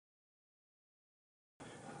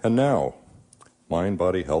And now, Mind,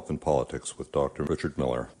 Body, Health, and Politics with Dr. Richard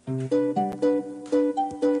Miller.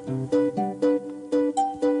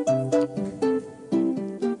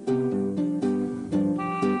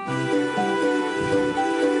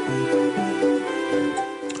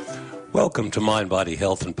 Welcome to Mind, Body,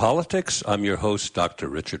 Health, and Politics. I'm your host, Dr.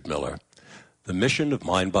 Richard Miller. The mission of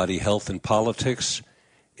Mind, Body, Health, and Politics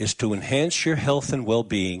is to enhance your health and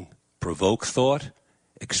well-being, provoke thought,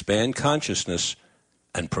 expand consciousness,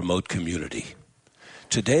 and promote community.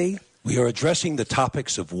 Today, we are addressing the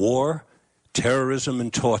topics of war, terrorism,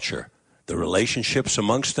 and torture, the relationships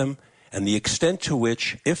amongst them, and the extent to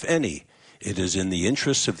which, if any, it is in the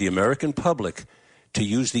interests of the American public to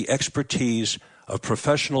use the expertise of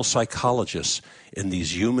professional psychologists in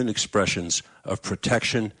these human expressions of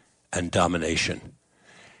protection and domination.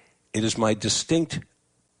 It is my distinct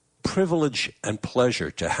privilege and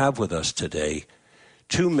pleasure to have with us today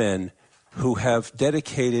two men who have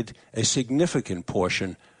dedicated a significant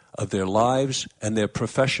portion of their lives and their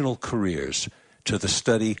professional careers to the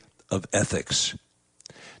study of ethics.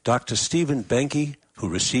 Dr. Stephen Benke, who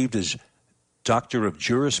received his Doctor of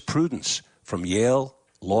Jurisprudence from Yale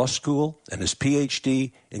Law School and his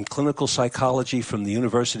PhD in clinical psychology from the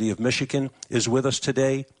University of Michigan, is with us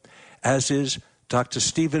today, as is Dr.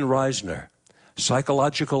 Stephen Reisner,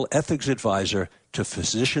 psychological ethics advisor to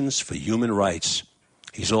Physicians for Human Rights.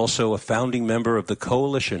 He's also a founding member of the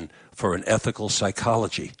Coalition for an Ethical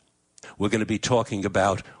Psychology. We're going to be talking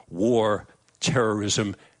about war,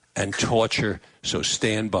 terrorism, and torture, so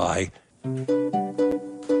stand by.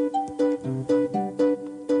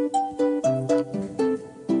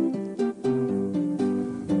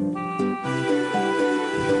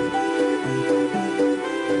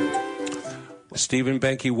 Stephen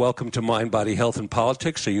Benke, welcome to Mind, Body, Health, and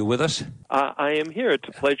Politics. Are you with us? I am here. It's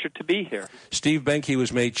a pleasure to be here. Steve Benke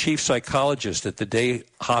was made chief psychologist at the Day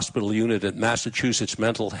Hospital Unit at Massachusetts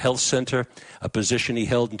Mental Health Center, a position he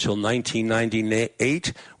held until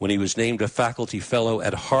 1998 when he was named a faculty fellow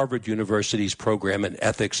at Harvard University's program in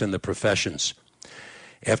ethics and the professions.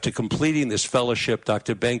 After completing this fellowship,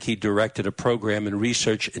 Dr. Benke directed a program in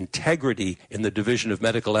research integrity in the Division of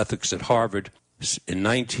Medical Ethics at Harvard. In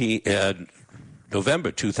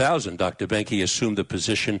November 2000, Dr. Benke assumed the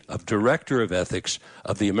position of Director of Ethics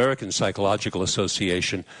of the American Psychological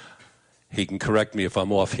Association. He can correct me if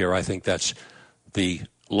I'm off here. I think that's the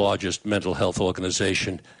largest mental health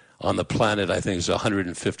organization on the planet. I think there's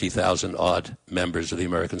 150,000 odd members of the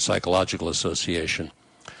American Psychological Association.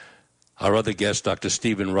 Our other guest, Dr.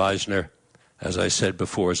 Stephen Reisner, as I said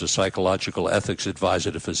before, is a psychological ethics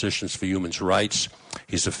advisor to Physicians for Human Rights.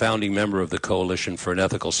 He's a founding member of the Coalition for an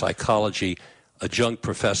Ethical Psychology, adjunct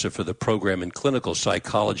professor for the program in clinical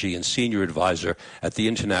psychology and senior advisor at the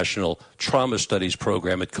International Trauma Studies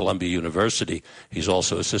program at Columbia University. He's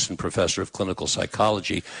also assistant professor of clinical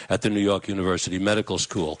psychology at the New York University Medical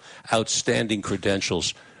School. Outstanding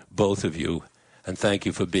credentials, both of you, and thank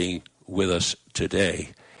you for being with us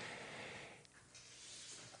today.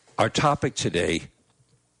 Our topic today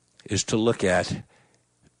is to look at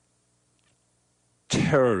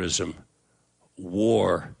terrorism,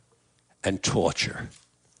 war, and torture.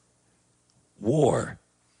 War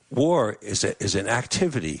is an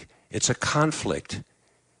activity, it's a conflict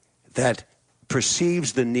that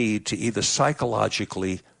perceives the need to either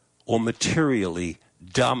psychologically or materially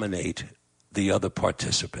dominate the other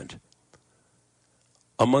participant.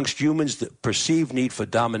 Amongst humans, the perceived need for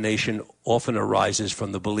domination often arises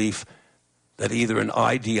from the belief that either an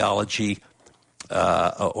ideology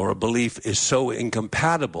or a belief is so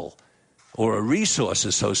incompatible or a resource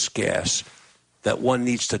is so scarce that one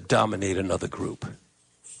needs to dominate another group.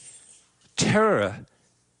 Terror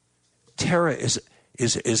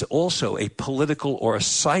is also a political or a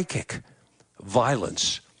psychic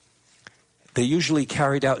violence. They're usually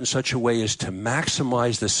carried out in such a way as to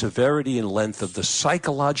maximize the severity and length of the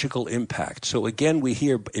psychological impact. So again, we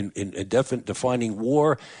hear in defining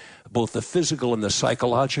war, both the physical and the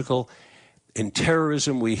psychological. In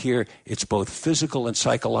terrorism, we hear it's both physical and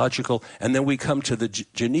psychological. And then we come to the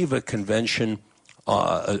Geneva Convention,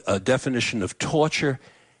 a definition of torture,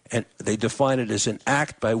 and they define it as an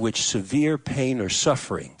act by which severe pain or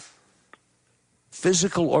suffering,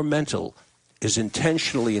 physical or mental, is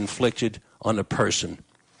intentionally inflicted on a person.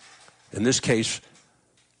 In this case,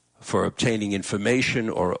 for obtaining information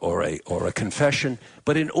or a confession.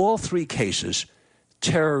 But in all three cases,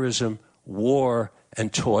 terrorism, war,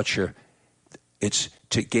 and torture, it's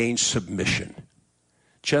to gain submission.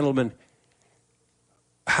 Gentlemen,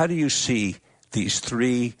 how do you see these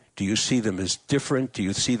three? Do you see them as different? Do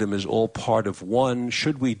you see them as all part of one?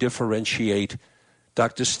 Should we differentiate?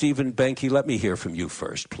 Dr. Stephen Benke, let me hear from you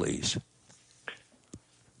first, please.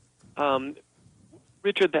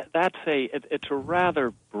 Richard, it's a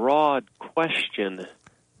rather broad question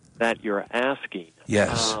that you're asking.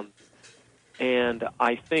 Yes. And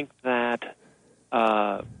I think that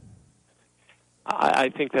I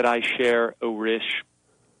share a wish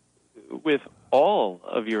with all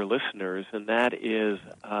of your listeners, and that is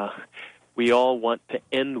we all want to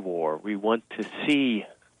end war. We want to see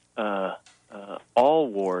all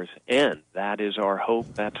wars end. That is our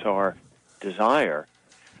hope. That's our desire.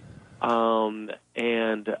 And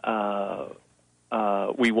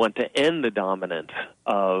we want to end the dominance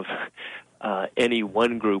of any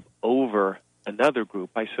one group over another group.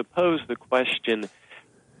 I suppose the question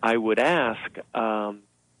I would ask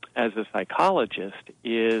as a psychologist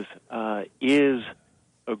is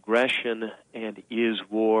aggression and is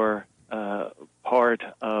war part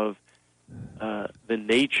of the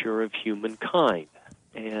nature of humankind?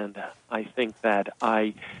 And I think that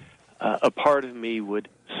a part of me would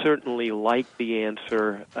certainly like the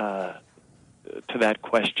answer to that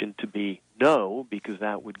question to be no, because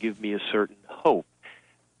that would give me a certain hope.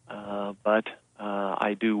 But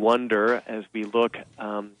I do wonder, as we look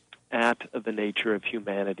at the nature of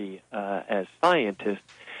humanity as scientists,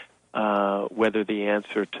 whether the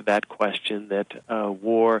answer to that question that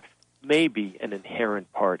war may be an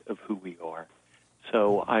inherent part of who we are.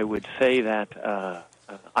 So I would say that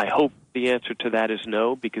I hope the answer to that is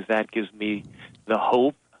no, because that gives me the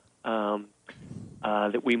hope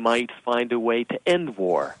that we might find a way to end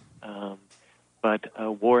war. But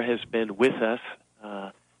war has been with us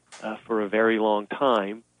for a very long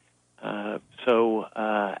time. So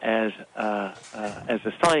as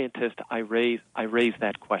a scientist, I raise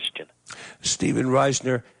that question. Stephen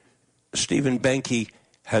Reisner, Stephen Benke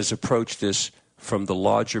has approached this from the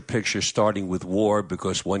larger picture, starting with war,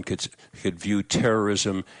 because one could view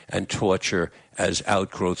terrorism and torture as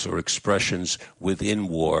outgrowths or expressions within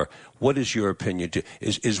war. What is your opinion?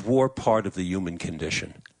 Is war part of the human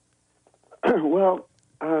condition? Well,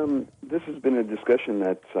 this has been a discussion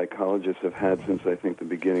that psychologists have had since, I think, the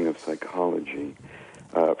beginning of psychology.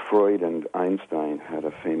 Freud and Einstein had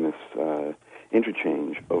a famous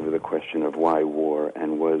interchange over the question of why war,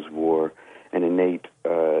 and was war an innate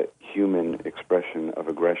human expression of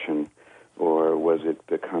aggression, or was it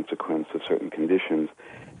the consequence of certain conditions?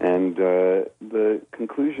 And the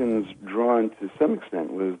conclusions drawn to some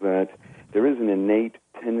extent was that there is an innate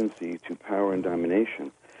tendency to power and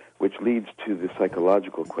domination, which leads to the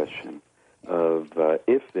psychological question of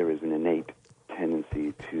if there is an innate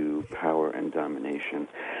tendency to power and domination,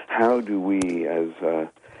 how do we as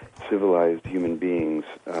civilized human beings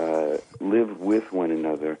live with one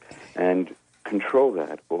another and control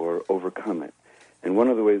that or overcome it? And one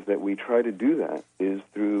of the ways that we try to do that is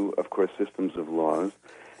through, of course, systems of laws.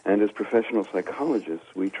 And as professional psychologists,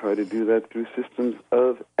 we try to do that through systems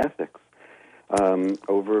of ethics.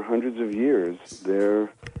 Over hundreds of years,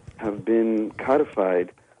 there have been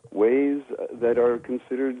codified ways that are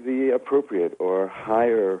considered the appropriate or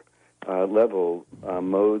higher level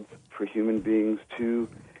modes for human beings to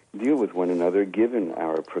deal with one another, given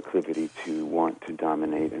our proclivity to want to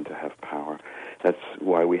dominate and to have power. That's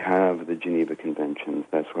why we have the Geneva Conventions.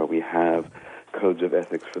 That's why we have codes of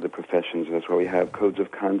ethics for the professions. That's why we have codes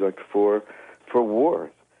of conduct for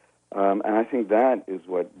wars. And I think that is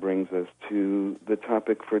what brings us to the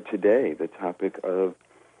topic for today, the topic of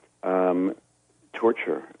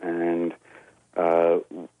torture, and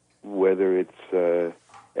whether it's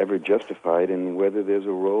ever justified, and whether there's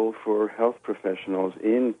a role for health professionals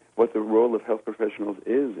in what the role of health professionals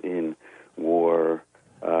is in war,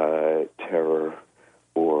 terror,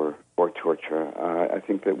 or torture. I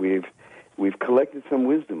think that we've collected some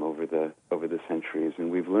wisdom over the centuries, and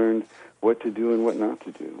we've learned what to do and what not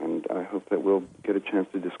to do. And I hope that we'll get a chance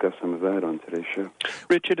to discuss some of that on today's show.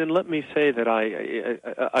 Richard, and let me say that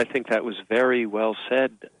I think that was very well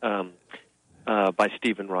said by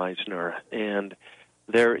Stephen Reisner. And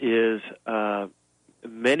there is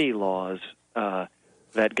many laws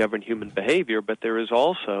that govern human behavior, but there is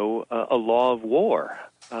also a law of war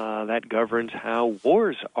that governs how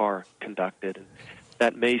wars are conducted. And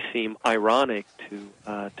that may seem ironic to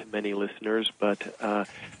many listeners, but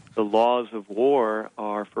the laws of war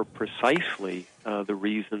are for precisely the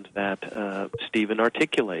reasons that Stephen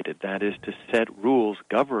articulated. That is to set rules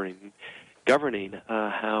governing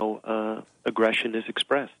how aggression is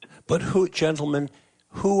expressed. But gentlemen,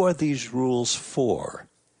 who are these rules for?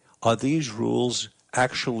 Are these rules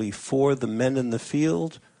actually for the men in the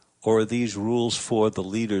field, or are these rules for the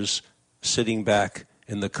leaders sitting back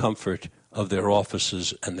in the comfort of their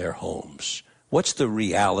offices and their homes? What's the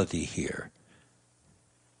reality here?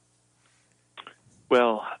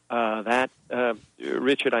 Well,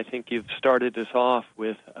 Richard, I think you've started us off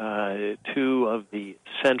with two of the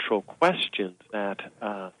central questions that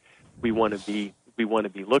we want to be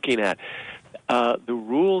looking at. The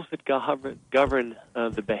rules that govern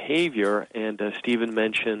the behavior, and Stephen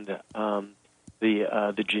mentioned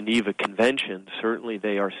the Geneva Convention. Certainly,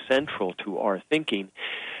 they are central to our thinking.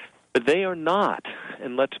 But they are not,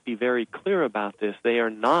 and let's be very clear about this, they are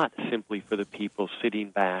not simply for the people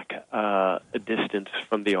sitting back a distance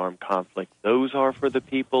from the armed conflict. Those are for the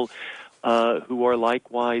people who are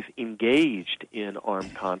likewise engaged in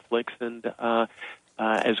armed conflicts. And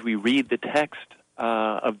as we read the text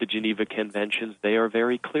of the Geneva Conventions, they are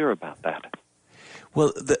very clear about that.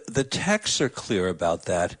 Well, the texts are clear about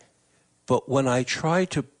that, but when I try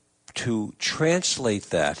to translate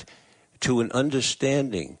that to an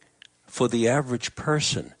understanding for the average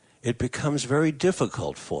person, it becomes very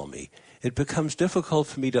difficult for me. It becomes difficult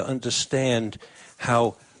for me to understand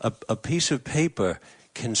how a piece of paper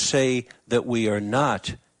can say that we are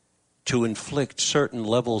not to inflict certain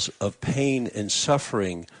levels of pain and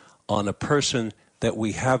suffering on a person that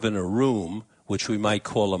we have in a room, which we might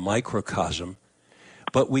call a microcosm,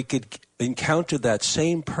 but we could encounter that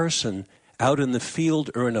same person out in the field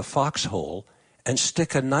or in a foxhole and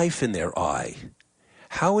stick a knife in their eye.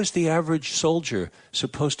 How is the average soldier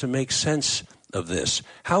supposed to make sense of this?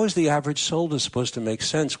 How is the average soldier supposed to make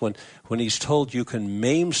sense when he's told you can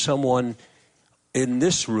maim someone in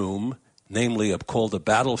this room, namely called a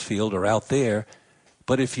battlefield or out there,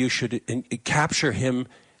 but if you should capture him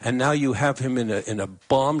and now you have him in a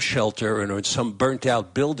bomb shelter or in some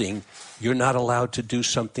burnt-out building, you're not allowed to do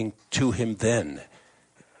something to him then?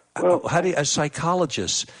 Well, how do you, as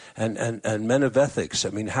psychologists and men of ethics, I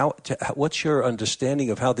mean, what's your understanding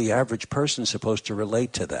of how the average person is supposed to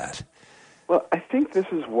relate to that? Well, I think this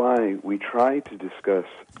is why we try to discuss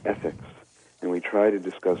ethics, and we try to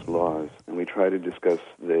discuss laws, and we try to discuss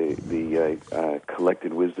the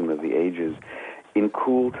collected wisdom of the ages in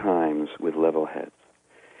cool times with level heads.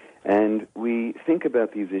 And we think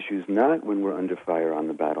about these issues not when we're under fire on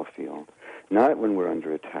the battlefield, not when we're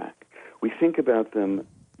under attack. We think about them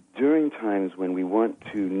during times when we want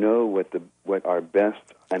to know what our best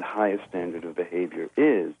and highest standard of behavior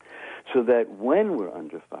is, so that when we're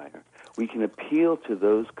under fire, we can appeal to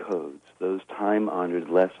those codes, those time-honored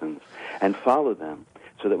lessons, and follow them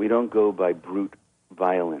so that we don't go by brute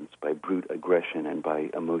violence, by brute aggression, and by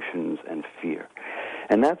emotions and fear.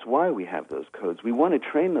 And that's why we have those codes. We want to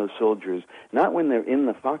train those soldiers not when they're in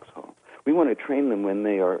the foxhole. We want to train them when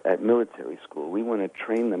they are at military school. We want to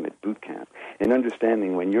train them at boot camp in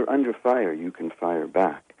understanding when you're under fire, you can fire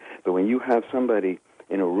back. But when you have somebody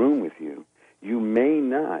in a room with you, you may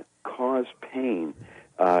not cause pain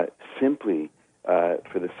simply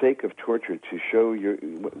for the sake of torture to show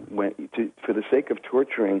for the sake of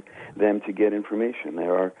torturing them to get information.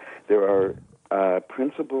 There are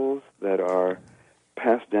principles that are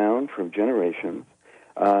passed down from generations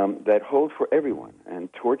that hold for everyone,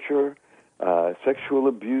 and torture, sexual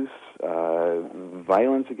abuse,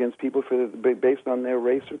 violence against people based on their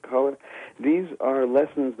race or color. These are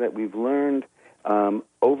lessons that we've learned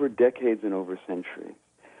over decades and over centuries.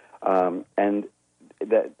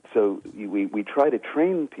 So we try to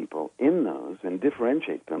train people in those and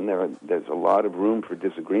differentiate them. There's a lot of room for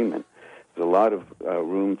disagreement. There's a lot of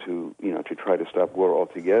room to try to stop war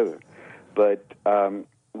altogether. But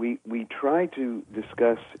we try to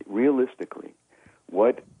discuss realistically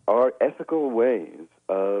what are ethical ways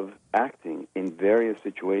of acting in various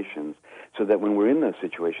situations, so that when we're in those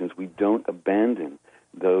situations, we don't abandon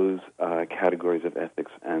those categories of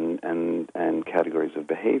ethics and categories of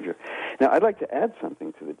behavior. Now, I'd like to add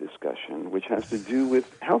something to the discussion, which has to do with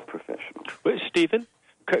health professionals. Stephen,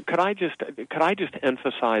 could I just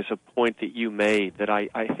emphasize a point that you made that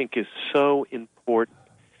I think is so important?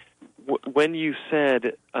 When you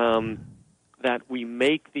said that we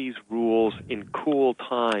make these rules in cool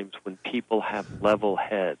times when people have level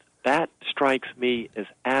heads, that strikes me as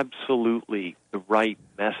absolutely the right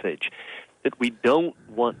message, that we don't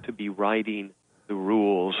want to be writing the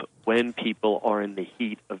rules when people are in the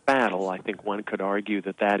heat of battle. I think one could argue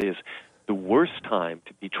that that is the worst time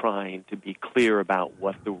to be trying to be clear about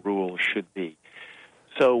what the rules should be.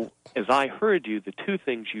 So, as I heard you, the two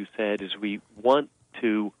things you said is we want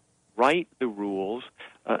to write the rules,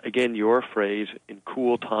 again, your phrase, in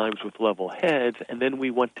cool times with level heads, and then we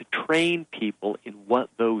want to train people in what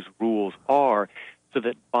those rules are so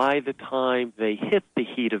that by the time they hit the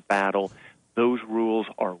heat of battle, those rules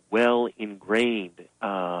are well ingrained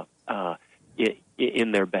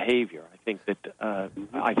in their behavior. I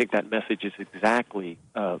think that message is exactly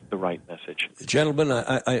the right message. Gentlemen,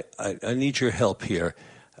 I need your help here.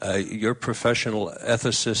 You're professional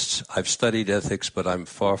ethicists. I've studied ethics, but I'm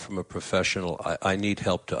far from a professional. I need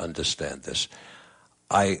help to understand this.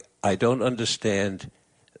 I don't understand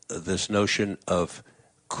this notion of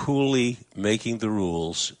coolly making the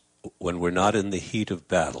rules when we're not in the heat of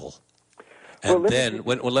battle. And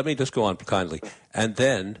let me just go on kindly. And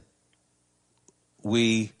then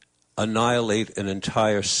we annihilate an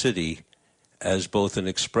entire city as both an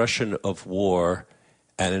expression of war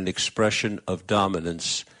and an expression of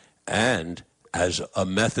dominance, and as a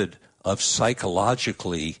method of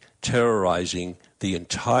psychologically terrorizing the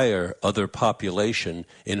entire other population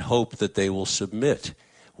in hope that they will submit.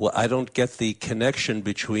 Well, I don't get the connection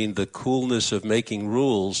between the coolness of making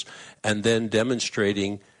rules and then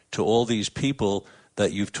demonstrating to all these people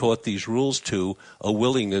that you've taught these rules to a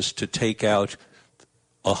willingness to take out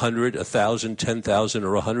 100, 1,000, 10,000,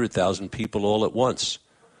 or 100,000 people all at once.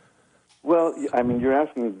 Well, I mean, you're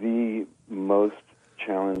asking the most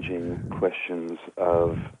challenging questions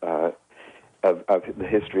of the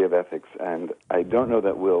history of ethics, and I don't know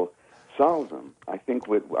that we'll solve them. I think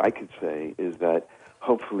what I could say is that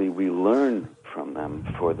hopefully we learn from them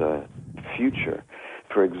for the future.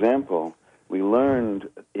 For example, we learned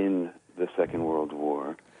in the Second World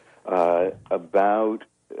War about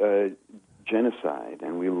genocide,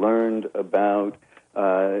 and we learned about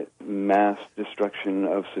mass destruction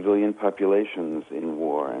of civilian populations in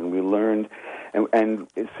war, and we learned, and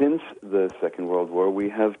since the Second World War, we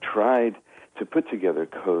have tried to put together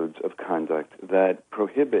codes of conduct that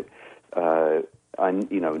prohibit,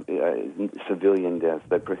 civilian deaths,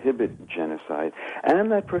 that prohibit genocide,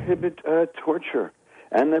 and that prohibit torture,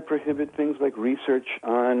 and that prohibit things like research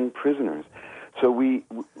on prisoners. So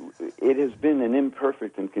it has been an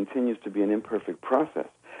imperfect and continues to be an imperfect process.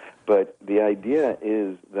 But the idea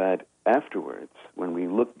is that afterwards, when we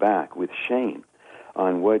look back with shame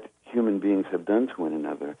on what human beings have done to one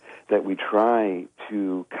another, that we try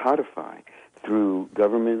to codify through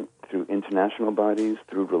government, through international bodies,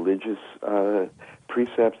 through religious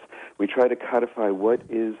precepts. We try to codify what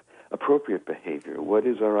is appropriate behavior, what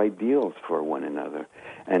is our ideals for one another,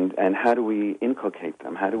 and how do we inculcate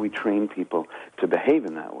them? How do we train people to behave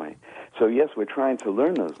in that way? So yes, we're trying to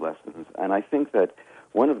learn those lessons, and I think that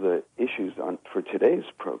one of the issues for today's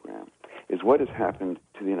program is what has happened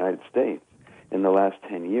to the United States in the last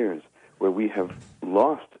 10 years, where we have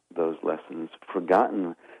lost those lessons,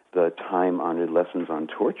 forgotten the time-honored lessons on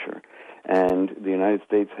torture, and the United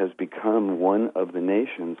States has become one of the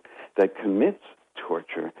nations that commits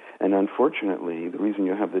torture. And unfortunately, the reason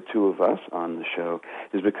you have the two of us on the show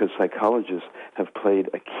is because psychologists have played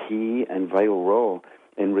a key and vital role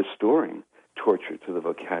in restoring torture to the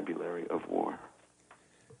vocabulary of war.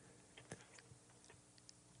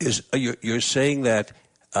 You're saying that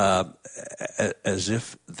as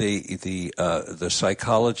if the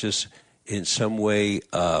psychologists in some way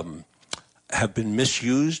have been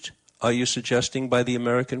misused, are you suggesting, by the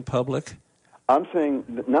American public? I'm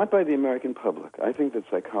saying not by the American public. I think that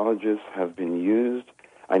psychologists have been used.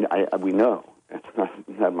 We know, it's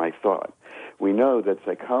not my thought. We know that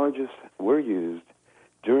psychologists were used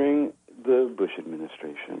during the Bush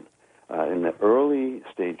administration in the early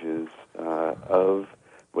stages of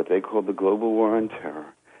what they called the global war on terror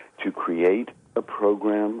to create a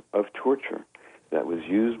program of torture that was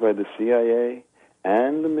used by the CIA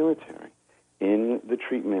and the military in the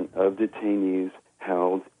treatment of detainees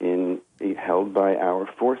held by our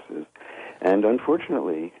forces. And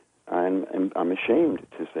unfortunately, I'm ashamed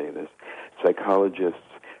to say this, psychologists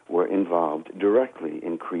were involved directly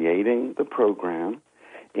in creating the program,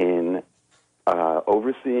 in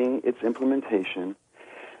overseeing its implementation,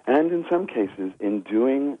 and in some cases in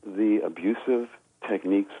doing the abusive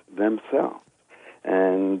techniques themselves.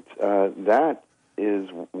 And that is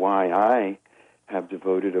why I have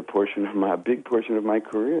devoted a big portion of my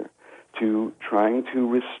career to trying to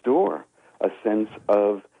restore a sense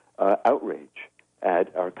of outrage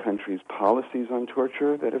at our country's policies on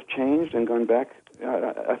torture that have changed and gone back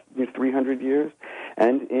 300 years,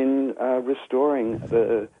 and in restoring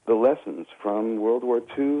the lessons from World War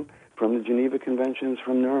II, from the Geneva Conventions,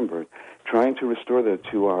 from Nuremberg, trying to restore that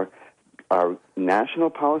to our national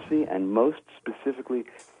policy, and most specifically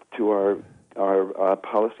to our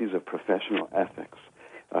policies of professional ethics.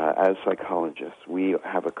 As psychologists, we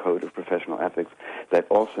have a code of professional ethics that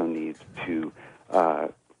also needs to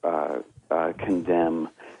condemn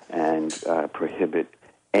and prohibit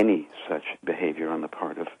any such behavior on the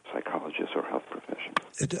part of psychologists or health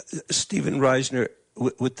professionals. Stephen Reisner,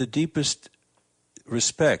 with the deepest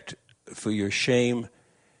respect for your shame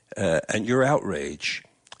and your outrage,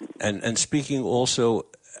 and speaking also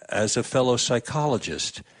as a fellow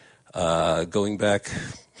psychologist, going back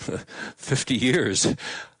 50 years.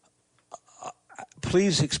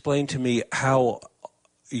 Please explain to me how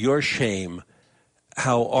our shame,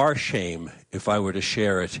 if I were to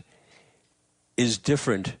share it, is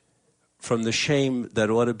different from the shame that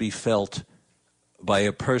ought to be felt by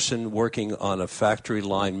a person working on a factory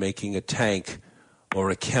line making a tank,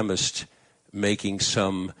 or a chemist making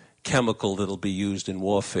some chemical that'll be used in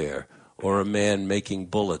warfare, or a man making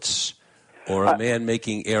bullets, or a man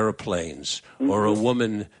making airplanes, or a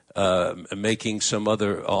woman making some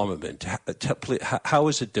other armament. How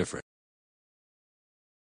is it different?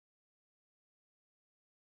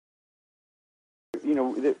 You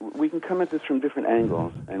know, we can come at this from different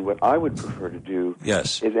angles, and what I would prefer to do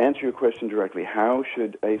is answer your question directly. How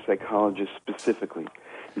should a psychologist specifically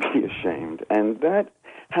be ashamed? And that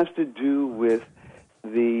has to do with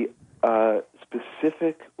the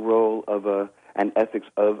specific role of and ethics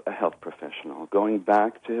of a health professional, going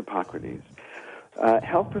back to Hippocrates.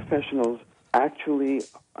 Health professionals actually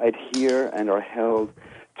adhere and are held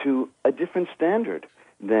to a different standard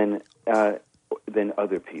than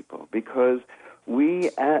other people, because we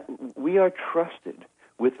are trusted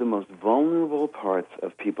with the most vulnerable parts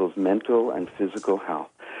of people's mental and physical health.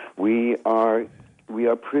 We are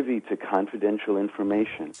privy to confidential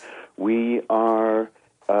information. We are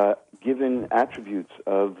given attributes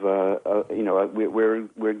of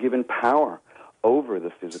we're given power over the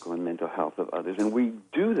physical and mental health of others, and we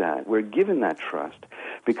do that. We're given that trust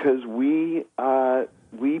because we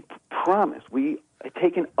promise, we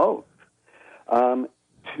take an oath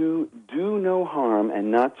to do no harm and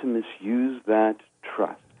not to misuse that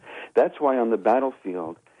trust. That's why on the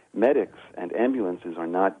battlefield, medics and ambulances are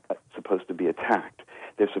not supposed to be attacked.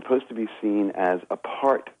 They're supposed to be seen as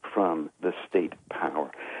apart from the state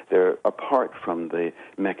power. They're apart from the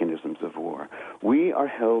mechanisms of war. We are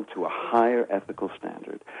held to a higher ethical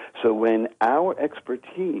standard. So when our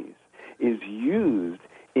expertise is used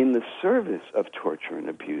in the service of torture and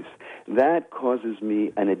abuse, that causes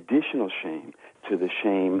me an additional shame to the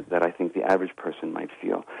shame that I think the average person might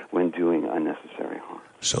feel when doing unnecessary harm.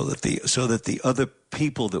 So that the other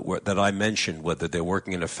people that I mentioned, whether they're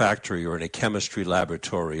working in a factory or in a chemistry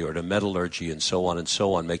laboratory or in a metallurgy and so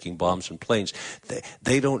on, making bombs and planes,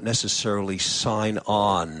 they don't necessarily sign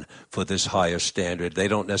on for this higher standard. They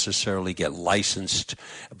don't necessarily get licensed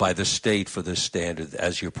by the state for this standard,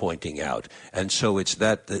 as you're pointing out. And so it's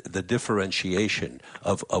that the differentiation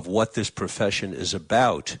of what this profession is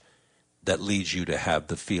about that leads you to have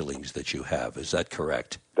the feelings that you have. Is that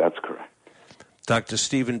correct? That's correct. Dr.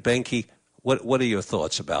 Stephen Behncke, what are your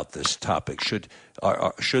thoughts about this topic? Should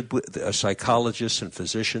psychologists and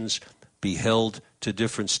physicians be held to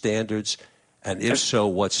different standards? And if so,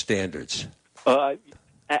 what standards?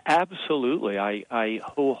 Absolutely. I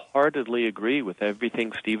wholeheartedly agree with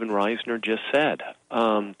everything Stephen Reisner just said.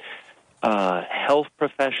 Health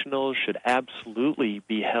professionals should absolutely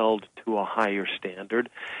be held to a higher standard.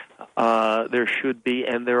 There should be,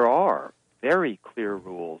 and there are, very clear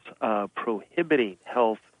rules prohibiting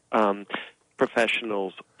health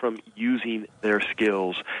professionals from using their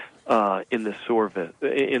skills in the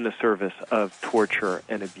service of torture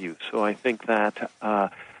and abuse. So I think that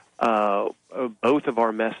both of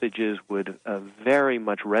our messages would very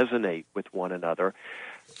much resonate with one another.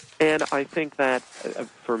 And I think that,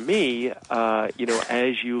 for me,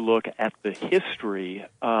 as you look at the history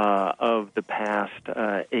of the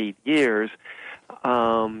past 8 years,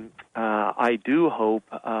 I do hope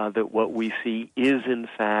that what we see is, in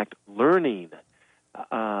fact, learning.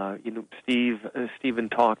 Stephen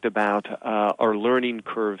talked about our learning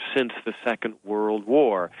curve since the Second World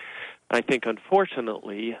War. I think,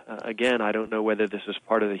 unfortunately, again, I don't know whether this is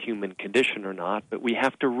part of the human condition or not, but we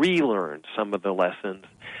have to relearn some of the lessons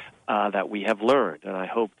that we have learned. And I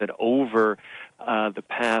hope that over the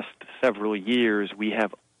past several years, we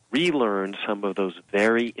have relearned some of those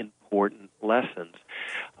very important lessons.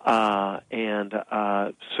 And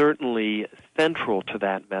certainly central to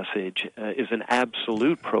that message is an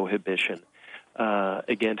absolute prohibition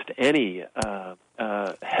against any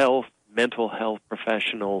mental health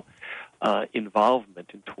professional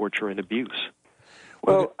involvement in torture and abuse.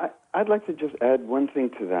 Well, I'd like to just add one thing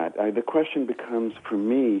to that. The question becomes, for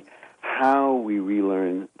me, how we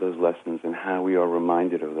relearn those lessons and how we are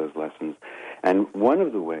reminded of those lessons. And one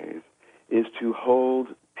of the ways is to hold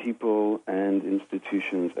people and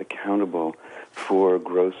institutions accountable for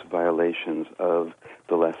gross violations of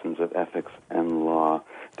the lessons of ethics and law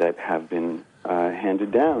that have been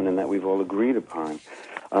handed down and that we've all agreed upon.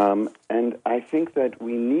 And I think that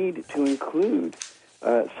we need to include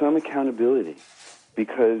some accountability,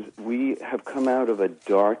 because we have come out of a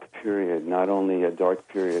dark period, not only a dark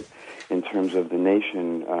period in terms of the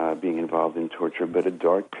nation being involved in torture, but a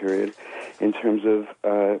dark period in terms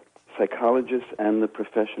of psychologists and the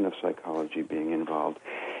profession of psychology being involved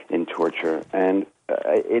in torture. And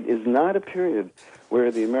it is not a period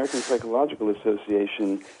where the American Psychological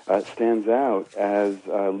Association stands out as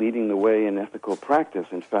leading the way in ethical practice.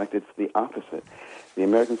 In fact, it's the opposite. The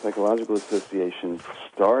American Psychological Association,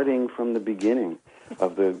 starting from the beginning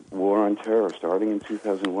of the War on Terror, starting in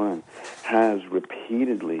 2001, has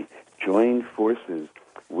repeatedly joined forces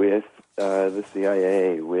with the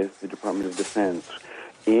CIA, with the Department of Defense,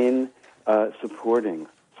 in supporting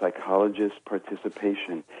psychologists'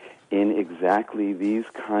 participation in exactly these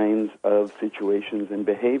kinds of situations and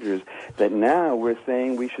behaviors that now we're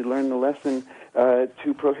saying we should learn the lesson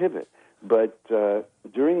to prohibit. But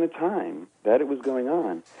during the time that it was going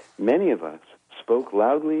on, many of us spoke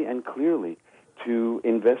loudly and clearly to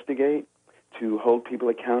investigate, to hold people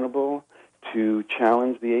accountable, to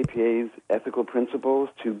challenge the APA's ethical principles,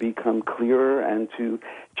 to become clearer, and to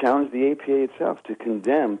challenge the APA itself, to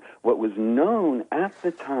condemn what was known at the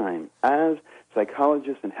time as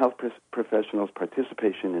psychologists and health professionals'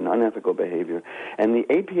 participation in unethical behavior. And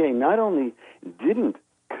the APA not only didn't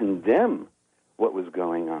condemn what was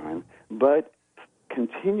going on, but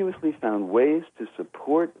continuously found ways to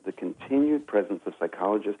support the continued presence of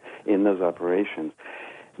psychologists in those operations.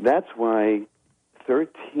 That's why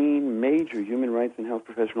 13 major human rights and health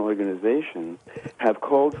professional organizations have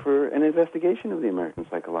called for an investigation of the American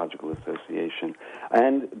Psychological Association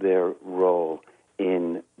and their role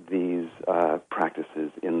in these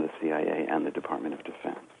practices in the CIA and the Department of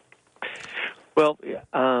Defense. Well,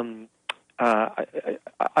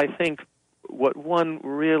 I think what one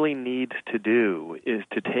really needs to do is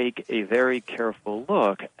to take a very careful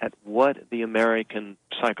look at what the American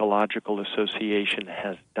Psychological Association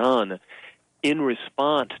has done in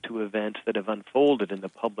response to events that have unfolded in the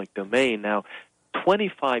public domain. Now,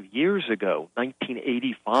 25 years ago,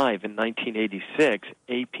 1985 and 1986,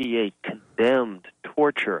 APA condemned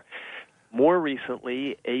torture. More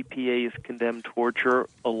recently, APA has condemned torture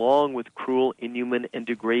along with cruel, inhuman, and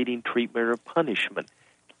degrading treatment or punishment.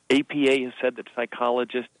 APA has said that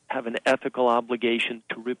psychologists have an ethical obligation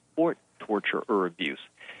to report torture or abuse.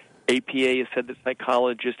 APA has said that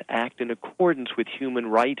psychologists act in accordance with human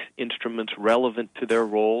rights instruments relevant to their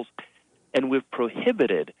roles, and we've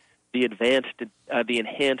prohibited the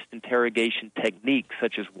enhanced interrogation techniques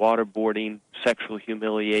such as waterboarding, sexual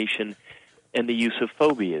humiliation, and the use of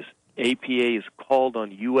phobias. APA has called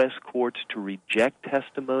on U.S. courts to reject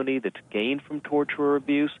testimony that's gained from torture or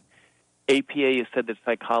abuse. APA has said that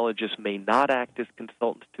psychologists may not act as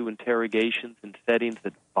consultants to interrogations in settings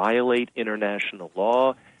that violate international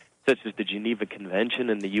law, such as the Geneva Convention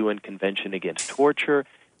and the UN Convention Against Torture.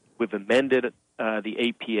 We've amended the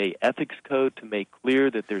APA Ethics Code to make clear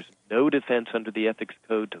that there's no defense under the Ethics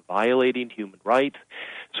Code to violating human rights.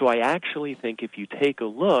 So I actually think if you take a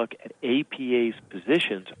look at APA's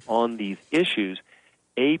positions on these issues,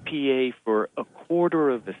 APA for a quarter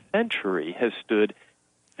of a century has stood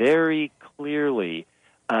very clearly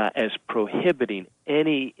as prohibiting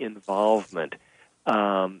any involvement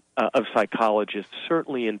of psychologists,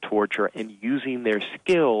 certainly in torture, and using their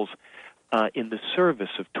skills in the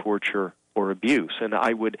service of torture or abuse. And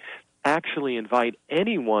I would actually invite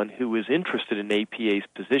anyone who is interested in APA's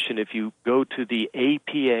position, if you go to the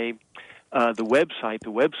APA, the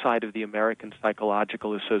website of the American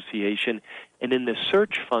Psychological Association, and in the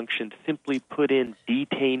search function, simply put in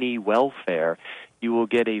detainee welfare, you will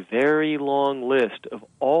get a very long list of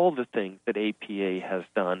all the things that APA has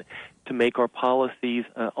done to make our policies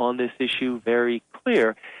on this issue very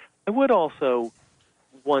clear. I would also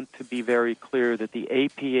want to be very clear that the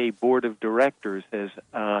APA Board of Directors has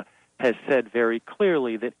said very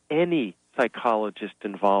clearly that any psychologist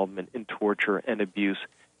involvement in torture and abuse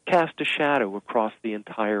cast a shadow across the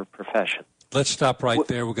entire profession. Let's stop right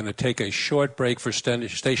there. We're going to take a short break for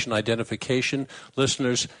station identification.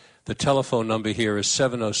 Listeners, the telephone number here is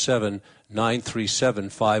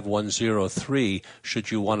 707-937-5103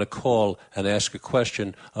 should you want to call and ask a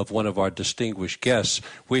question of one of our distinguished guests.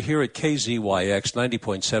 We're here at KZYX 90.7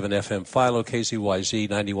 FM Philo, KZYZ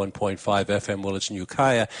 91.5 FM Willits and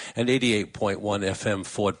Ukiah, and 88.1 FM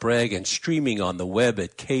Fort Bragg, and streaming on the web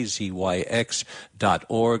at kzyx.org.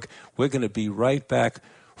 We're going to be right back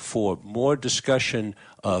for more discussion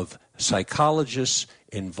of psychologists'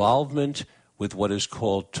 involvement with what is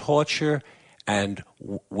called torture and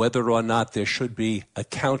whether or not there should be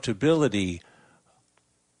accountability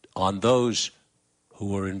on those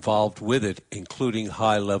who are involved with it, including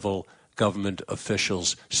high-level government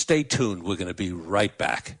officials. Stay tuned. We're going to be right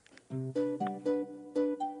back.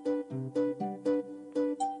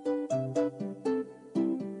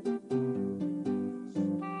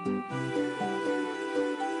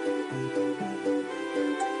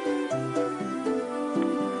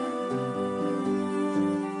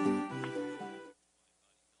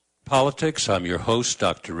 Politics. I'm your host,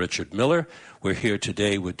 Dr. Richard Miller. We're here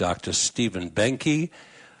today with Dr. Stephen Benke,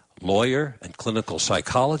 lawyer and clinical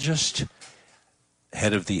psychologist,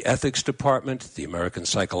 head of the Ethics Department, the American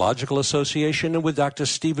Psychological Association, and with Dr.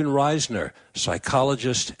 Stephen Reisner,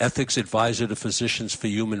 psychologist, ethics advisor to Physicians for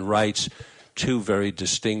Human Rights, two very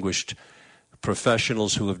distinguished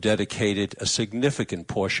professionals who have dedicated a significant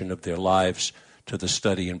portion of their lives to the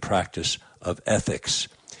study and practice of ethics.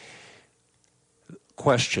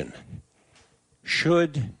 Question: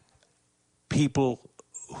 should people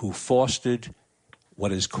who fostered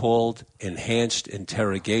what is called enhanced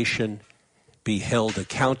interrogation be held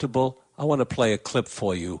accountable? I want to play a clip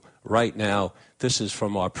for you right now. This is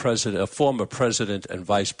from our president, a former president and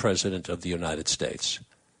vice president of the United States.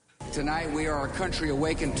 Tonight we are a country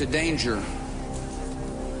awakened to danger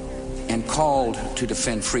and called to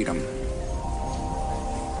defend freedom.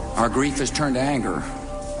 Our grief has turned to anger,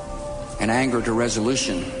 and anger to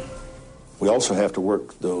resolution. We also have to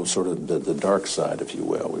work, though, sort of the dark side, if you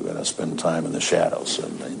will. We've got to spend time in the shadows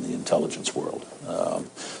and in the intelligence world.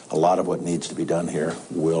 A lot of what needs to be done here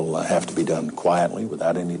will have to be done quietly,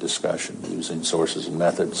 without any discussion, using sources and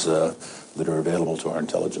methods that are available to our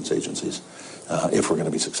intelligence agencies, if we're going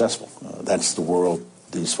to be successful. That's the world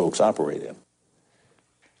these folks operate in.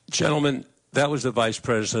 Gentlemen, that was the Vice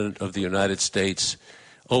President of the United States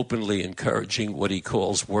openly encouraging what he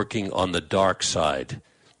calls working on the dark side.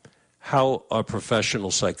 How are professional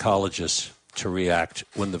psychologists to react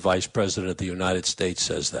when the Vice President of the United States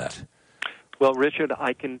says that? Well, Richard,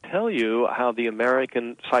 I can tell you how the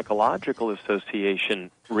American Psychological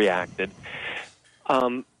Association reacted.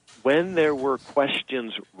 When there were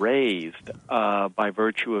questions raised by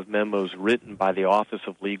virtue of memos written by the Office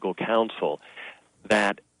of Legal Counsel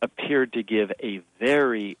that appeared to give a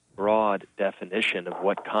very broad definition of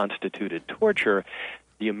what constituted torture,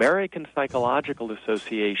 the American Psychological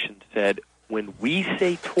Association said, when we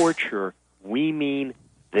say torture, we mean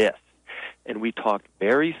this. And we talked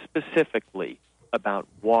very specifically about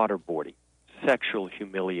waterboarding, sexual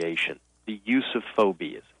humiliation, the use of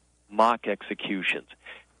phobias, mock executions.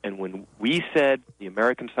 And when we said, the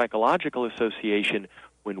American Psychological Association,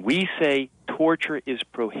 when we say torture is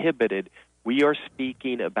prohibited, we are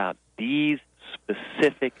speaking about these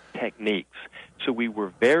specific techniques. So we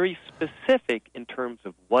were very specific in terms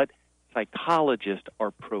of what psychologists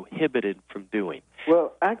are prohibited from doing.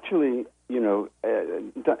 Well, actually,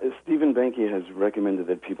 Stephen Benke has recommended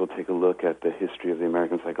that people take a look at the history of the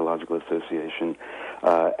American Psychological Association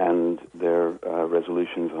and their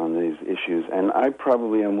resolutions on these issues. And I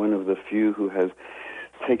probably am one of the few who has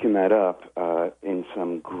taken that up in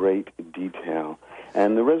some great detail.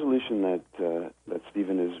 And the resolution that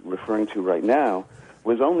Stephen is referring to right now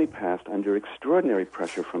was only passed under extraordinary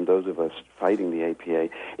pressure from those of us fighting the APA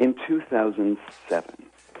in 2007.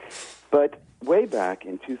 But way back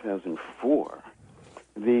in 2004,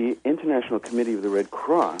 the International Committee of the Red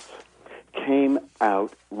Cross came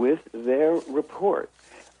out with their report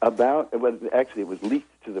about, well, actually it was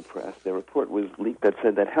leaked to the press. Their report was leaked that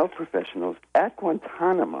said that health professionals at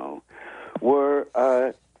Guantanamo were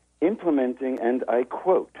implementing, and I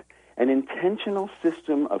quote, an intentional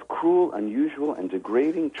system of cruel, unusual, and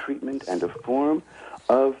degrading treatment and a form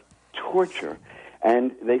of torture.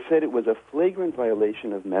 And they said it was a flagrant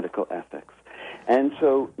violation of medical ethics. And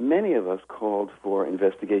so many of us called for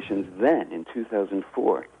investigations then, in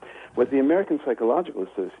 2004. What the American Psychological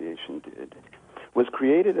Association did was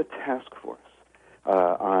created a task force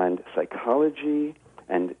on psychology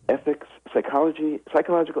and ethics,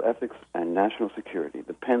 psychological ethics and national security,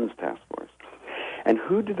 the PENS task force. And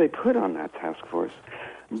who did they put on that task force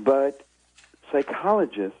but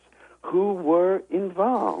psychologists who were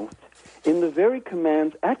involved in the very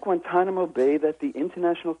commands at Guantanamo Bay that the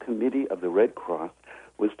International Committee of the Red Cross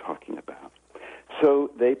was talking about.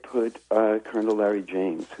 So they put Colonel Larry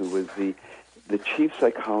James, who was the chief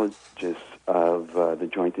psychologist of the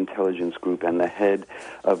Joint Intelligence Group and the head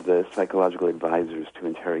of the psychological advisors to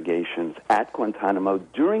interrogations at Guantanamo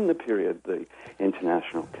during the period the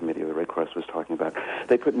International Committee of the Red Cross was talking about.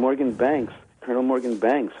 They put Morgan Banks, Colonel Morgan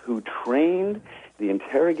Banks, who trained the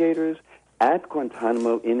interrogators at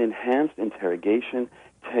Guantanamo in enhanced interrogation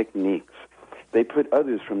techniques. They put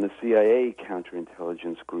others from the CIA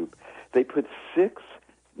counterintelligence group. They put 6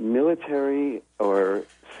 military or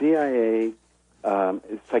CIA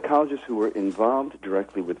psychologists who were involved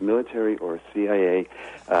directly with military or CIA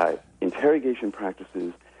interrogation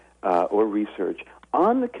practices or research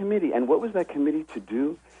on the committee. And what was that committee to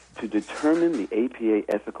do? To determine the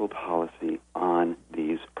APA ethical policy on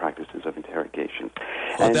these practices of interrogation.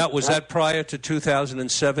 Well, was that prior to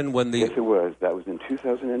 2007 when the... Yes, it was. That was in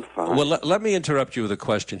 2005. Well, let me interrupt you with a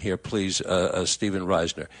question here, please, Stephen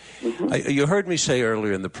Reisner. Mm-hmm. You heard me say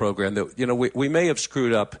earlier in the program that, we may have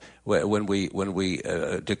screwed up when we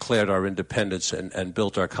declared our independence and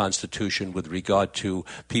built our Constitution with regard to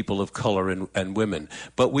people of color and women.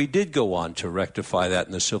 But we did go on to rectify that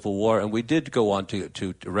in the Civil War, and we did go on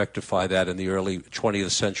to rectify that in the early 20th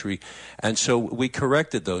century. And so we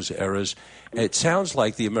corrected those errors. It sounds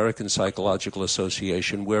like the American Psychological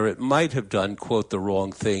Association, where it might have done, quote, the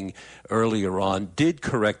wrong thing earlier on, did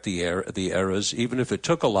correct the errors, even if it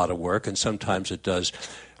took a lot of work, and sometimes it does.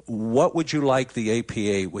 What would you like the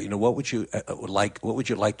APA? What would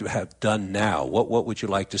you like to have done now? What would you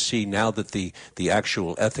like to see now that the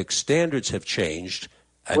actual ethics standards have changed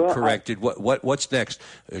and corrected? What's next?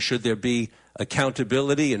 Should there be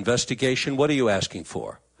accountability, investigation? What are you asking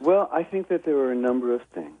for? Well, I think that there are a number of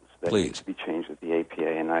things that Please. need to be changed with the APA,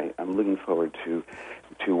 and I'm looking forward to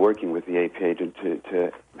working with the APA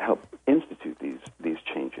to help institute these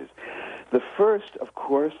changes. The first, of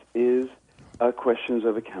course, is questions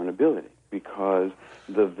of accountability, because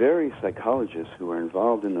the very psychologists who are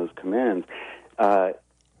involved in those commands are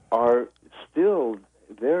still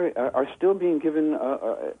being given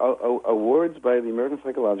awards by the American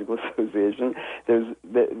Psychological Association. There's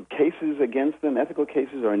cases against them. Ethical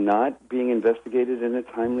cases are not being investigated in a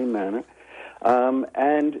timely manner,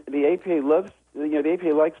 and the APA the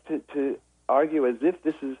APA likes to argue as if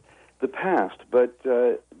this is the past. But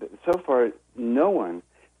so far, no one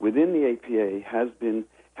within the APA has been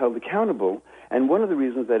held accountable. And one of the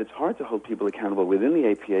reasons that it's hard to hold people accountable within the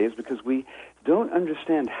APA is because we don't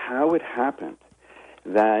understand how it happened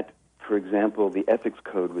that, for example, the ethics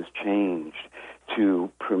code was changed to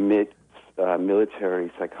permit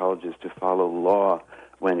military psychologists to follow law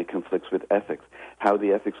when it conflicts with ethics, how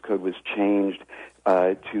the ethics code was changed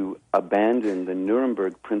to abandon the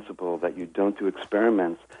Nuremberg principle that you don't do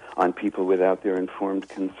experiments on people without their informed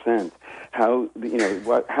consent, how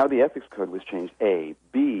the ethics code was changed, A.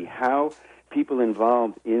 B, how people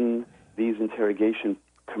involved in these interrogation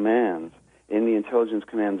commands, in the intelligence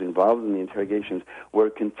commands involved in the interrogations, were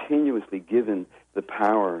continuously given the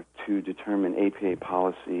power to determine APA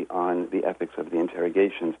policy on the ethics of the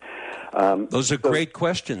interrogations. Those are great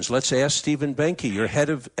questions. Let's ask Stephen Benke, you're head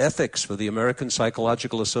of ethics for the American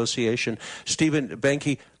Psychological Association. Stephen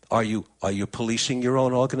Benke, are you policing your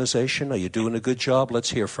own organization? Are you doing a good job? Let's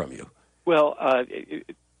hear from you. Well,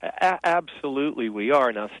 absolutely we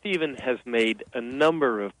are. Now, Stephen has made a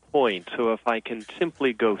number of points, so if I can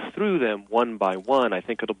simply go through them one by one, I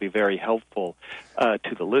think it'll be very helpful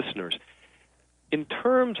to the listeners. In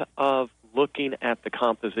terms of looking at the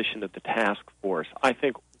composition of the task force, I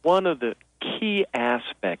think one of the key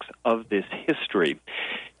aspects of this history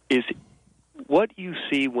is what you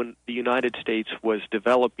see when the United States was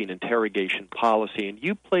developing interrogation policy, and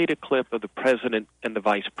you played a clip of the president and the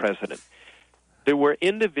vice president. There were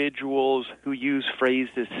individuals who used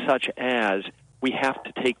phrases such as, "We have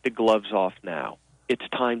to take the gloves off now. It's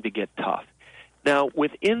time to get tough." Now,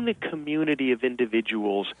 within the community of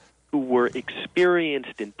individuals who were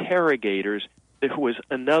experienced interrogators, there was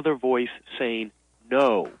another voice saying,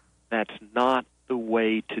 "No, that's not the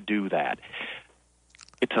way to do that.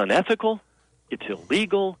 It's unethical, it's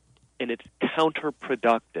illegal, and it's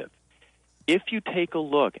counterproductive." If you take a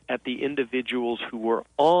look at the individuals who were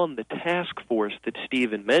on the task force that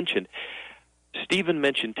Stephen mentioned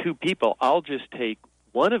two people. I'll just take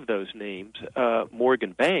one of those names,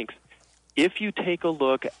 Morgan Banks. If you take a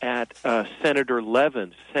look at Senator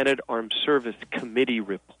Levin's Senate Armed Service Committee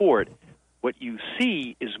report, what you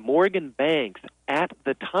see is Morgan Banks at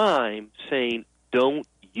the time saying, "Don't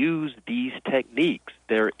use these techniques.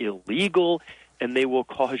 They're illegal, and they will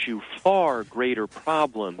cause you far greater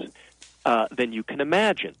problems than you can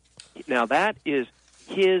imagine." Now, that is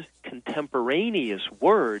his contemporaneous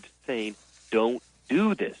words saying, "Don't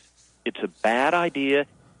do this. It's a bad idea,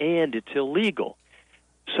 and it's illegal."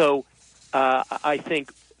 So I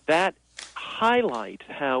think that highlights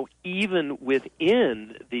how even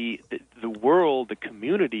within the world, the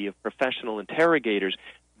community of professional interrogators,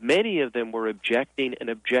 many of them were objecting and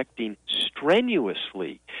objecting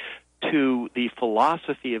strenuously to the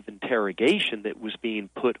philosophy of interrogation that was being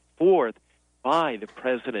put forth by the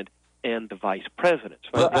president and the vice president.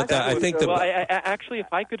 So actually,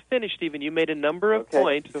 if I could finish, Stephen, you made a number of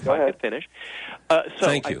points. If I could finish,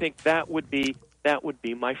 Thank you. I think that would be that would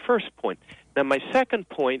be my first point. Now, my second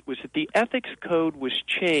point was that the ethics code was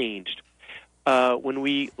changed when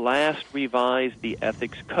we last revised the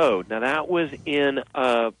ethics code. Now, that was in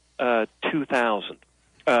 2000,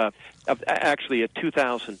 actually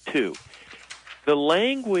 2002. The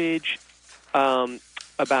language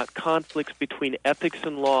about conflicts between ethics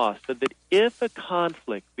and law said that if a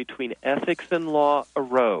conflict between ethics and law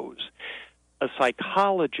arose, a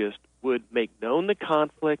psychologist would make known the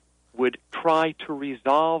conflict, would try to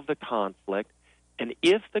resolve the conflict, and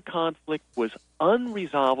if the conflict was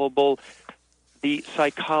unresolvable, the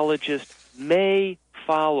psychologist may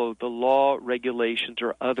follow the law, regulations,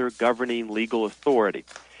 or other governing legal authority.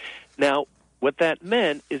 Now, what that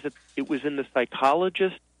meant is that it was in the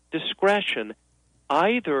psychologist's discretion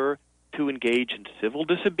either to engage in civil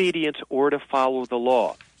disobedience or to follow the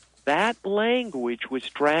law. That language was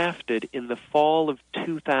drafted in the fall of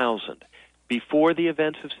 2000, before the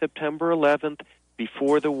events of September 11th,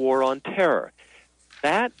 before the War on Terror.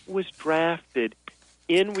 That was drafted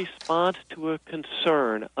in response to a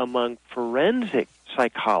concern among forensic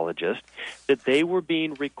psychologists that they were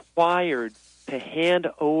being required to hand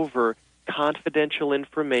over confidential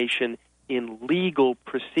information in legal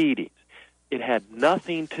proceedings. It had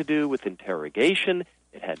nothing to do with interrogation.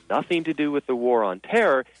 It had nothing to do with the War on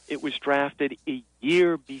Terror. It was drafted a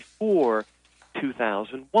year before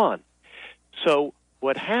 2001. So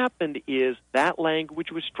what happened is that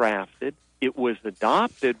language was drafted. It was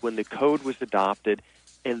adopted when the code was adopted.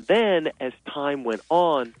 And then as time went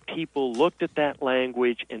on, people looked at that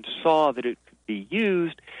language and saw that it could be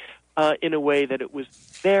used in a way that it was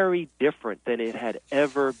very different than it had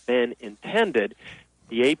ever been intended.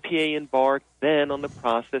 The APA embarked then on the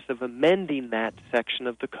process of amending that section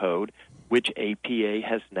of the code, which APA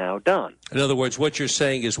has now done. In other words, what you're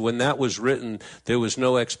saying is when that was written, there was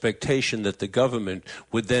no expectation that the government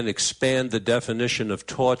would then expand the definition of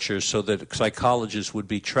torture so that psychologists would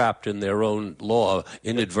be trapped in their own law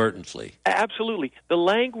inadvertently. Absolutely. The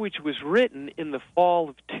language was written in the fall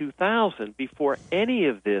of 2000 before any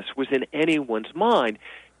of this was in anyone's mind.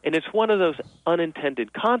 And it's one of those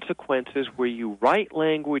unintended consequences where you write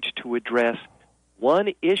language to address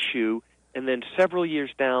one issue, and then several years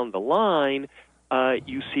down the line,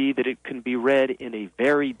 you see that it can be read in a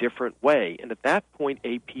very different way. And at that point,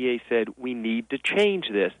 APA said, we need to change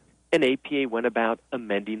this. And APA went about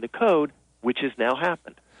amending the code, which has now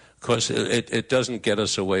happened. Of course, it doesn't get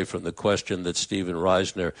us away from the question that Stephen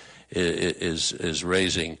Reisner is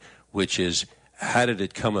raising, which is, how did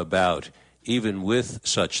it come about, even with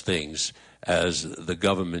such things as the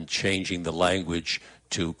government changing the language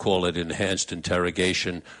to call it enhanced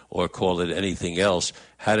interrogation or call it anything else?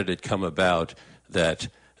 How did it come about that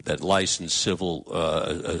licensed civil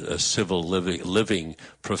living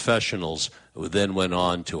professionals then went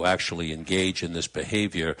on to actually engage in this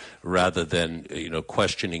behavior rather than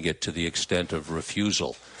questioning it to the extent of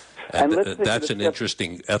refusal? And that's an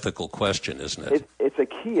interesting ethical question, isn't it? It's a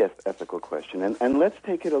key ethical question. And let's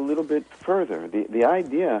take it a little bit further. The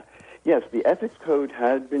idea, yes, the ethics code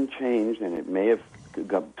has been changed, and it may have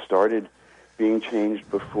started being changed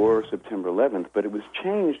before September 11th, but it was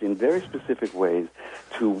changed in very specific ways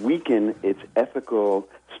to weaken its ethical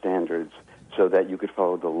standards so that you could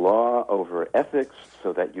follow the law over ethics,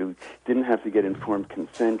 so that you didn't have to get informed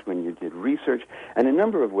consent when you did research, and a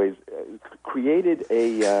number of ways created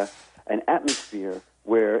an atmosphere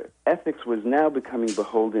where ethics was now becoming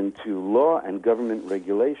beholden to law and government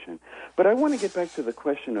regulation. But I want to get back to the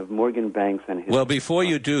question of Morgan Banks and his... Well, before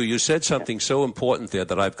you do, you said something so important there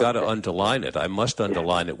that I've got to underline it. I must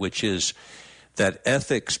underline it, which is that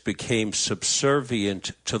ethics became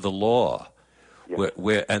subservient to the law.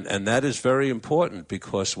 And that is very important,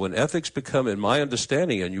 because when ethics become, in my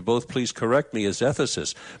understanding, and you both please correct me as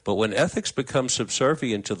ethicists, but when ethics become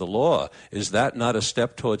subservient to the law, is that not a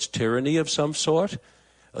step towards tyranny of some sort?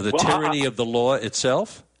 The tyranny of the law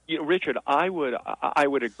itself? Richard, I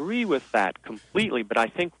would agree with that completely, but I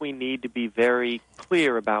think we need to be very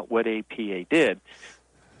clear about what APA did.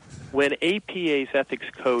 When APA's ethics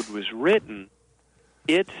code was written,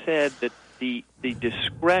 it said that the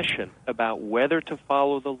discretion about whether to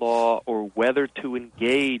follow the law or whether to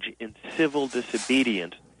engage in civil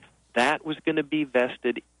disobedience, that was going to be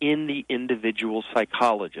vested in the individual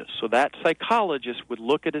psychologist. So that psychologist would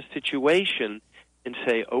look at a situation and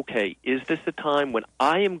say, okay, is this a time when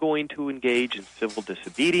I am going to engage in civil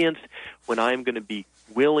disobedience, when I am going to be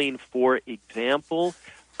willing, for example,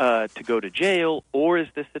 to go to jail, or is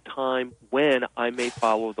this a time when I may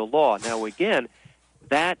follow the law? Now, again,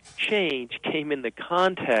 that change came in the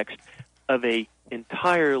context of an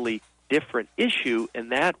entirely different issue,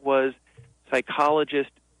 and that was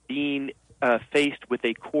psychologists being faced with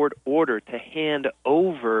a court order to hand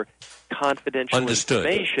over confidential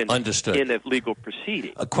information in a legal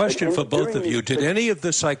proceeding. A question for both of you. Did any of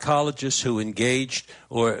the psychologists who engaged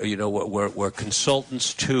or were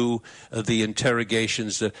consultants to the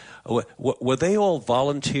interrogations, were they all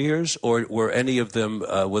volunteers, or were any of them,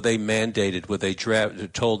 were they mandated, were they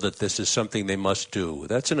told that this is something they must do?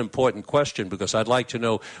 That's an important question, because I'd like to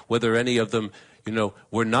know whether any of them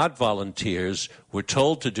were not volunteers, were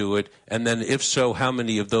told to do it, and then if so, how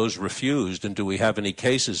many of those refused, and do we have any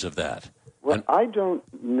cases of that? Well, I don't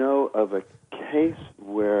know of a case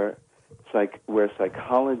where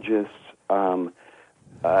psychologists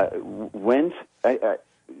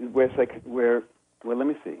well, let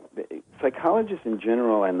me see. Psychologists in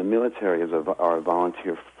general and the military are a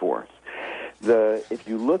volunteer force. If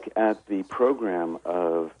you look at the program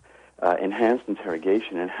of enhanced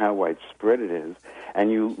interrogation and how widespread it is,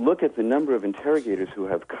 and you look at the number of interrogators who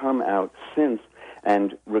have come out since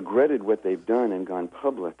and regretted what they've done and gone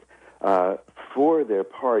public for their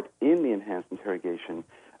part in the enhanced interrogation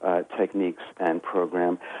techniques and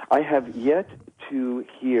program, I have yet to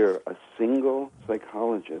hear a single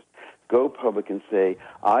psychologist go public and say,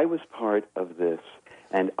 I was part of this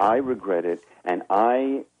and I regret it, and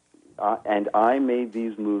I made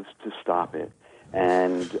these moves to stop it.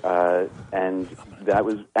 And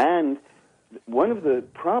one of the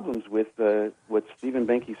problems with what Stephen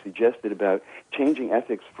Benke suggested about changing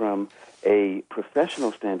ethics from a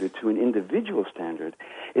professional standard to an individual standard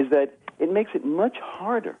is that it makes it much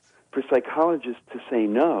harder for psychologists to say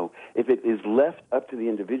no if it is left up to the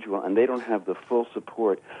individual and they don't have the full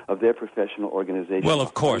support of their professional organization. Well,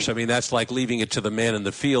 of course. I mean, that's like leaving it to the man in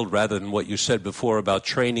the field rather than what you said before about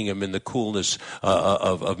training him in the coolness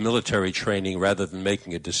of military training rather than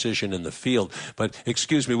making a decision in the field. But,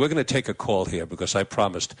 excuse me, we're going to take a call here because I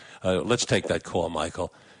promised. Let's take that call,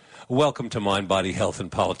 Michael. Welcome to Mind, Body, Health, and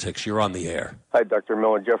Politics. You're on the air. Hi, Dr.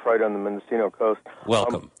 Miller. Jeff Wright on the Mendocino Coast.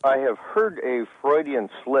 Welcome. I have heard a Freudian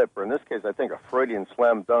slip, or in this case, I think a Freudian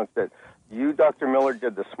slam dunk that you, Dr. Miller,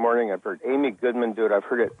 did this morning. I've heard Amy Goodman do it. I've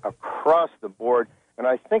heard it across the board, and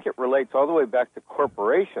I think it relates all the way back to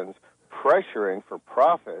corporations pressuring for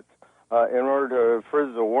profits in order to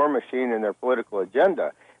further the war machine and their political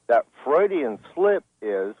agenda. That Freudian slip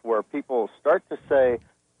is where people start to say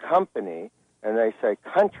company and they say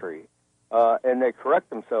country, and they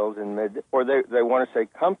correct themselves in mid, or they want to say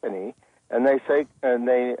company, and they start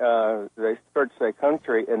to say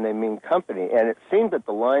country, and they mean company. And it seems that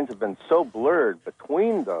the lines have been so blurred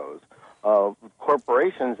between those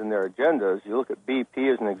corporations and their agendas. You look at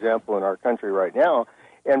BP as an example in our country right now,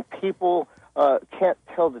 and people can't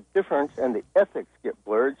tell the difference, and the ethics get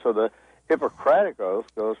blurred. So the Hippocratic Oath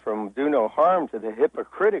goes from do no harm to the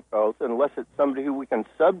hypocritic oath unless it's somebody who we can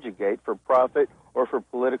subjugate for profit or for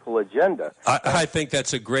political agenda. I think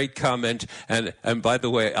that's a great comment, and by the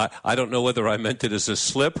way, I don't know whether I meant it as a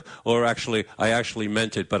slip or I actually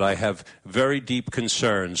meant it, but I have very deep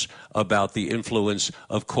concerns about the influence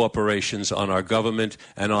of corporations on our government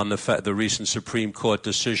and on the recent Supreme Court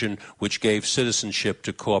decision which gave citizenship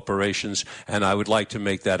to corporations, and I would like to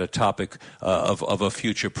make that a topic of a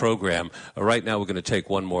future program. Right now we're going to take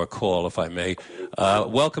one more call, if I may.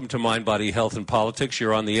 Welcome to Mind, Body, Health, and Politics.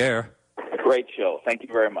 You're on the air. Great show. Thank you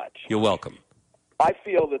very much. You're welcome. I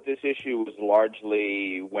feel that this issue is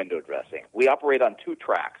largely window dressing. We operate on two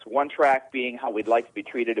tracks. One track being how we'd like to be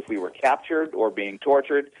treated if we were captured or being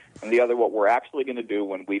tortured, and the other what we're actually going to do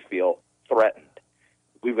when we feel threatened.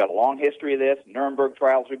 We've got a long history of this. Nuremberg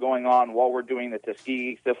trials are going on while we're doing the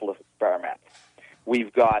Tuskegee syphilis experiments.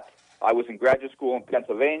 I was in graduate school in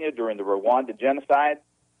Pennsylvania during the Rwanda genocide,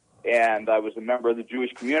 and I was a member of the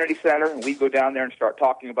Jewish Community Center, and we'd go down there and start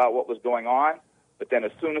talking about what was going on. But then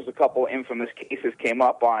as soon as a couple infamous cases came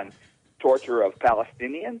up on torture of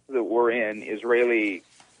Palestinians that were in Israeli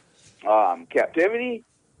captivity,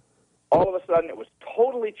 all of a sudden it was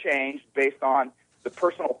totally changed based on the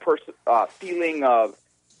personal feeling of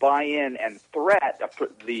buy-in and threat.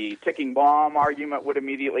 The ticking bomb argument would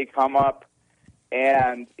immediately come up,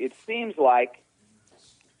 and it seems like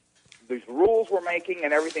these rules we're making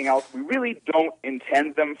and everything else, we really don't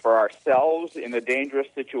intend them for ourselves in a dangerous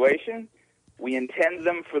situation. We intend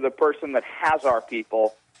them for the person that has our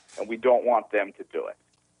people, and we don't want them to do it.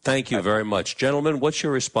 Thank you very much. Gentlemen, what's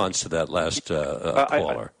your response to that last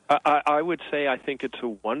caller? I would say I think it's a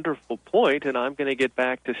wonderful point, and I'm going to get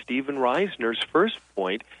back to Stephen Reisner's first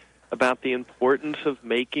point about the importance of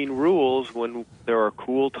making rules when there are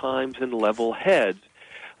cool times and level heads.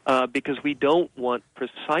 because we don't want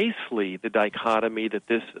precisely the dichotomy that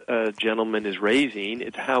this gentleman is raising.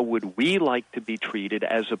 It's how would we like to be treated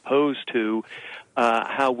as opposed to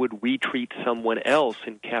how would we treat someone else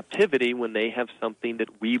in captivity when they have something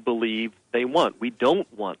that we believe they want. We don't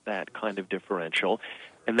want that kind of differential,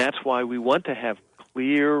 and that's why we want to have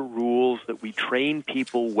clear rules that we train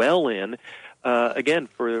people well in, again,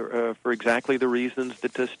 for exactly the reasons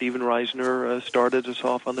that Stephen Reisner started us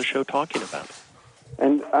off on the show talking about.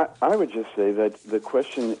 And I would just say that the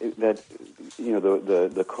question that,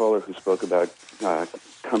 the caller who spoke about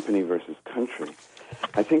company versus country,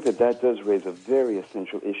 I think that does raise a very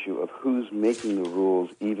essential issue of who's making the rules,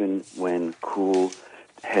 even when cool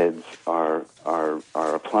heads are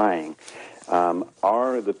applying.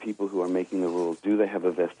 Are the people who are making the rules, do they have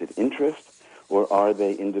a vested interest, or are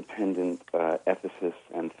they independent ethicists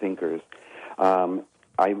and thinkers?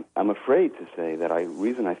 I'm afraid to say that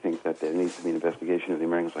reason I think that there needs to be an investigation of the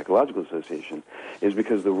American Psychological Association is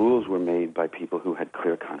because the rules were made by people who had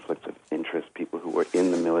clear conflicts of interest, people who were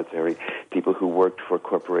in the military, people who worked for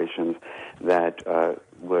corporations that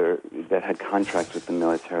had contracts with the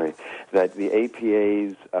military, that the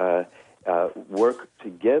APA's work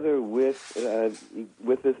together with the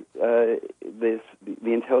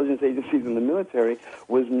intelligence agencies and the military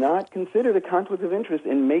was not considered a conflict of interest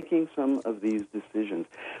in making some of these decisions.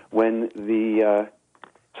 When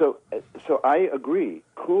so I agree,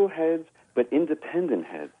 cool heads but independent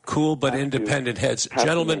heads. Cool but independent heads.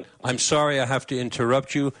 Gentlemen, I'm sorry I have to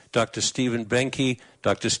interrupt you. Dr. Stephen Benke,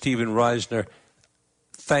 Dr. Stephen Reisner,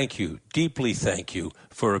 thank you, deeply thank you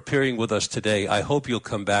for appearing with us today. I hope you'll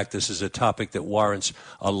come back. This is a topic that warrants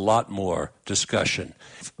a lot more discussion.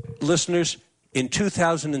 Listeners, in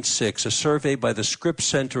 2006, a survey by the Scripps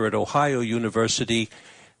Center at Ohio University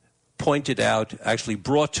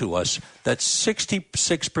brought to us that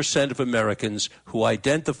 66% of Americans who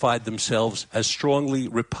identified themselves as strongly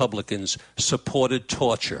Republicans supported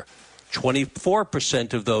torture.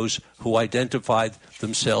 24% of those who identified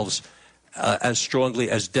themselves as strongly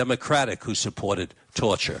as Democratic who supported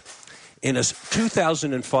torture. In a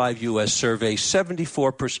 2005 U.S. survey,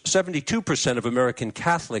 72% of American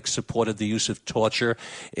Catholics supported the use of torture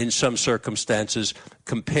in some circumstances,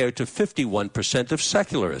 compared to 51% of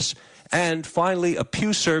secularists. And finally, a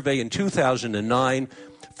Pew survey in 2009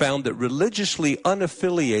 found that religiously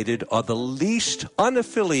unaffiliated are the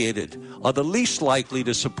least likely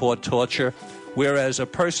to support torture, whereas a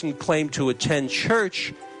person claimed to attend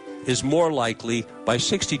church is more likely, by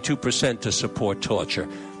 62%, to support torture.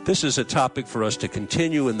 This is a topic for us to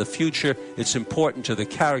continue in the future. It's important to the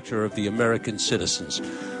character of the American citizens.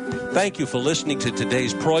 Thank you for listening to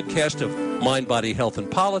today's broadcast of Mind, Body, Health,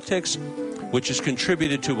 and Politics, which is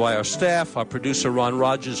contributed to by our staff, our producer Ron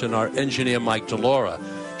Rogers, and our engineer Mike DeLaura.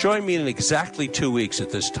 Join me in exactly 2 weeks at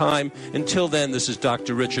this time. Until then, this is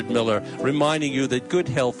Dr. Richard Miller reminding you that good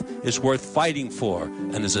health is worth fighting for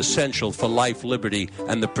and is essential for life, liberty,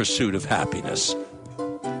 and the pursuit of happiness.